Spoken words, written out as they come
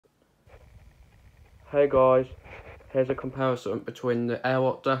Hey guys, here's a comparison between the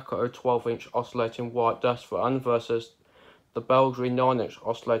AirArtDeco 12-inch oscillating white desk fan versus the Beldray 9-inch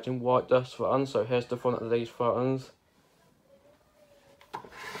oscillating white desk fan. So here's the front of these fans.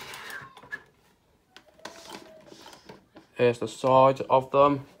 Here's the side of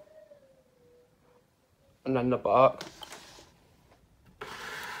them. And then the back.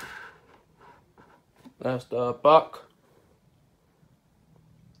 There's the back.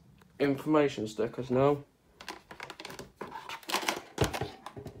 Information stickers now.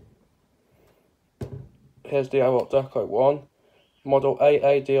 Here's the AirArtDeco one. Model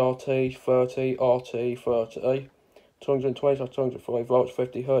AADRT 30RT30. 220/240 volts,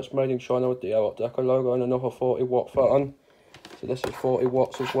 50 Hz, made in China with the AirArtDeco logo and another 40-watt fan. So this is 40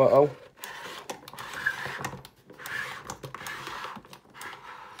 watts as well.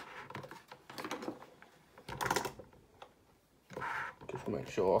 Just make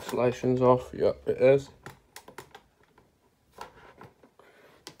sure oscillation's off. Yep, it is.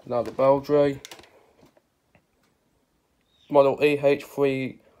 Now the Beldray. Model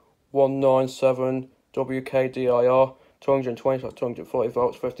EH3197 WKDIR, 220/240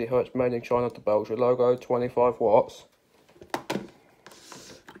 volts, 50 Hz, made in China, the Beldray logo, 25 watts.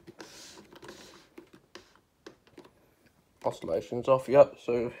 Oscillations off, yep,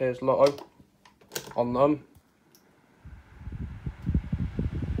 so here's Lotto on them.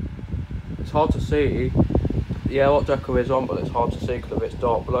 It's hard to see, the AirArtDeco is on, but it's hard to see because of its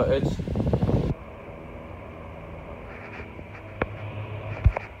dark blades.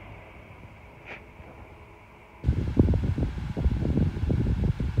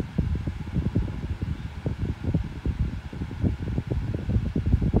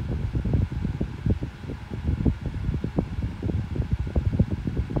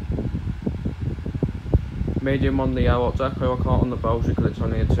 Medium on the AirArtDeco, I can't on the Beldray because it's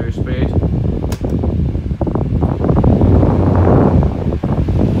only a 2-speed.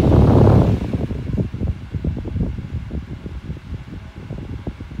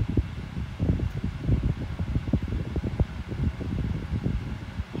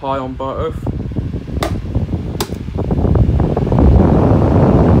 High on both.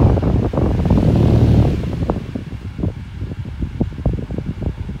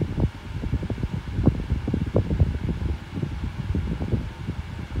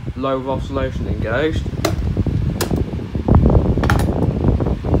 Low with oscillation engaged.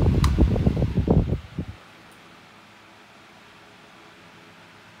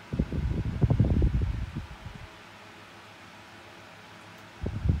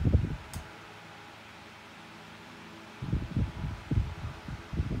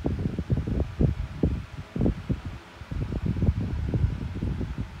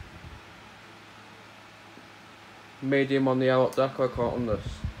 Medium on the AirArtDeco, I can't on this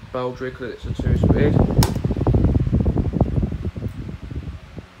Beldray because it's a 2-speed.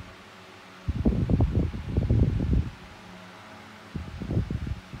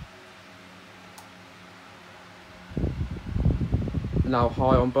 Now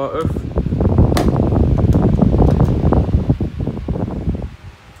high on both.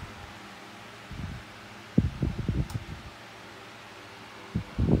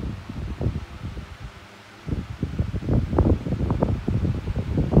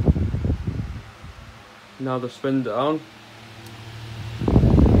 Now the spin down.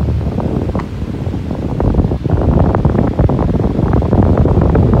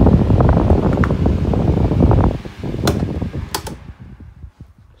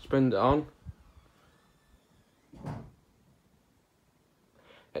 Spin down.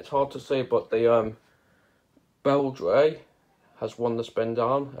 It's hard to see, but the Beldray has won the spin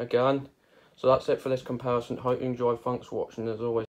down again. So that's it for this comparison. Hope you enjoyed. Thanks for watching as always.